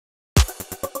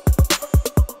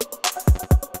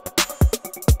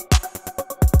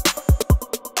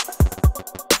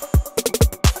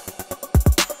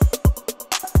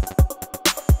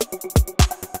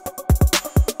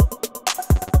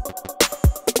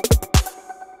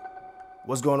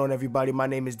What's going on, everybody? My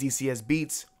name is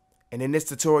DCSBeats, and in this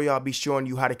tutorial I'll be showing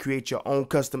you how to create your own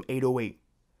custom 808.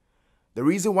 The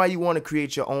reason why you want to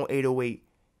create your own 808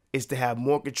 is to have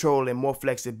more control and more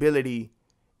flexibility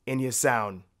in your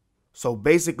sound. So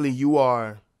basically you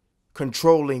are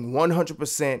controlling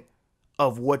 100%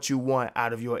 of what you want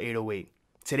out of your 808.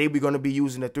 Today we're going to be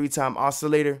using a 3-time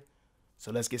oscillator,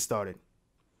 so let's get started.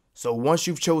 So once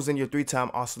you've chosen your 3-time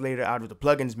oscillator out of the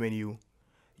plugins menu,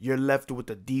 you're left with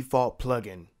the default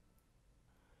plugin.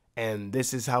 And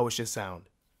this is how it should sound.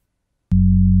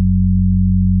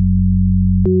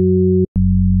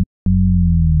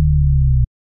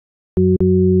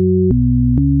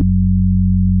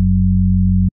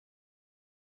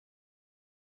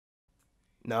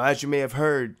 Now, as you may have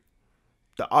heard,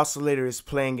 the oscillator is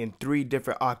playing in 3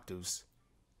 different octaves.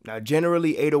 Now,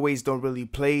 generally 808s don't really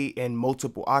play in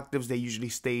multiple octaves. They usually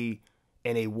stay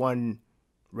in a 1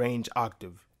 range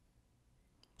octave.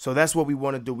 So that's what we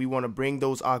want to do. We want to bring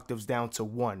those octaves down to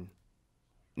 1.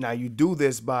 Now you do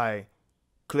this by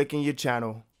clicking your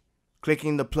channel,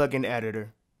 clicking the plugin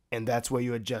editor, and that's where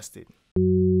you adjust it.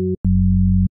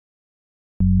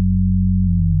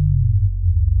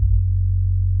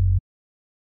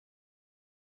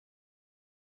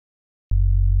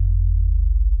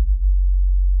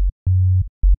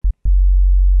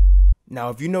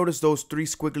 Now if you notice those 3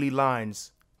 squiggly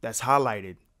lines that's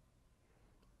highlighted,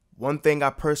 one thing I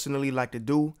personally like to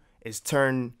do is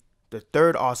turn the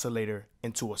 3rd oscillator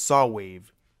into a saw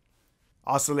wave.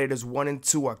 Oscillators 1 and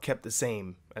 2 are kept the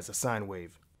same as a sine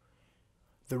wave.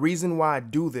 The reason why I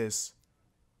do this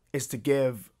is to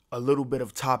give a little bit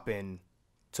of top end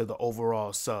to the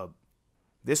overall sub.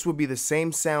 This will be the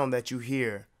same sound that you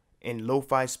hear in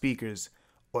lo-fi speakers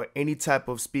or any type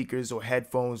of speakers or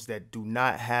headphones that do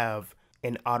not have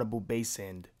an audible bass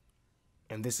end.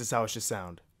 And this is how it should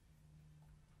sound.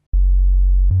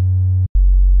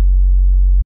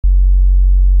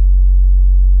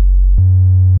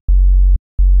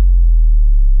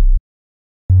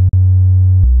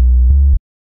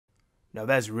 Now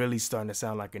that's really starting to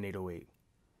sound like an 808.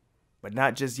 But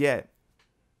not just yet.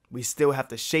 We still have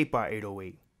to shape our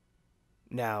 808.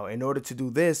 Now, in order to do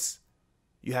this,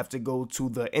 you have to go to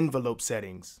the envelope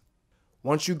settings.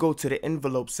 Once you go to the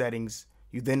envelope settings,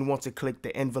 you then want to click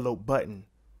the envelope button.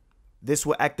 This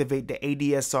will activate the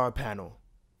ADSR panel.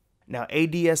 Now,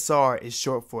 ADSR is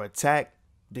short for attack,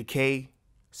 decay,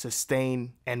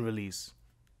 sustain, and release.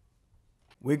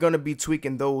 We're going to be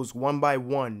tweaking those one by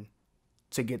one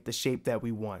to get the shape that we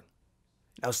want.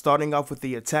 Now, starting off with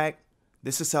the attack,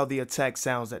 this is how the attack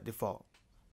sounds at default.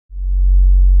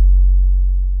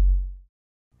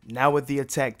 Now with the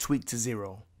attack tweaked to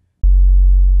 0.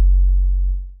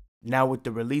 Now with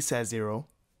the release at 0,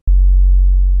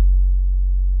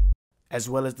 as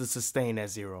well as the sustain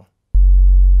at 0.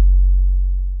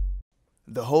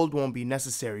 The hold won't be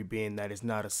necessary, being that it's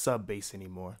not a sub bass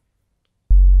anymore.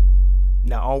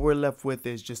 Now all we're left with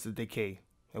is just the decay,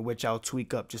 in which I'll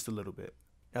tweak up just a little bit.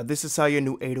 Now this is how your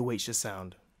new 808 should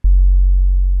sound.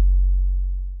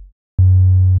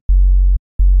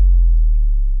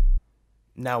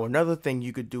 Now another thing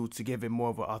you could do to give it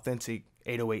more of an authentic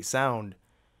 808 sound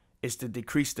is to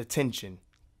decrease the tension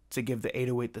to give the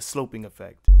 808 the sloping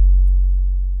effect.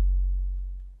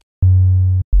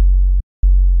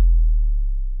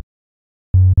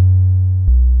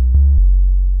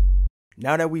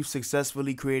 Now that we've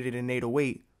successfully created an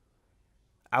 808,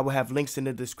 I will have links in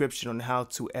the description on how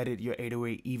to edit your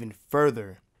 808 even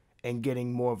further and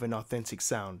getting more of an authentic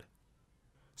sound.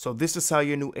 So this is how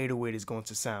your new 808 is going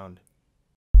to sound.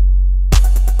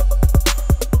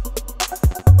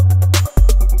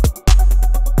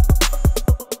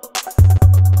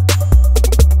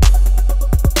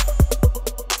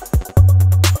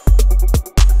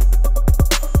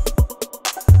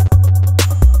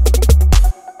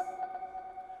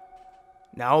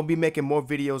 Now I'll be making more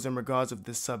videos in regards of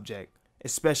this subject,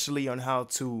 especially on how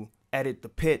to edit the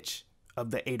pitch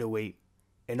of the 808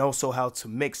 and also how to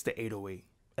mix the 808,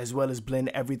 as well as blend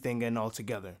everything in all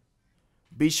together.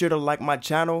 Be sure to like my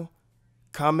channel,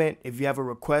 comment if you have a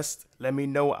request, let me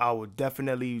know. I will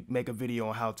definitely make a video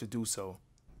on how to do so.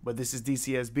 But this is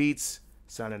DCSBeats,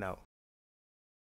 signing out.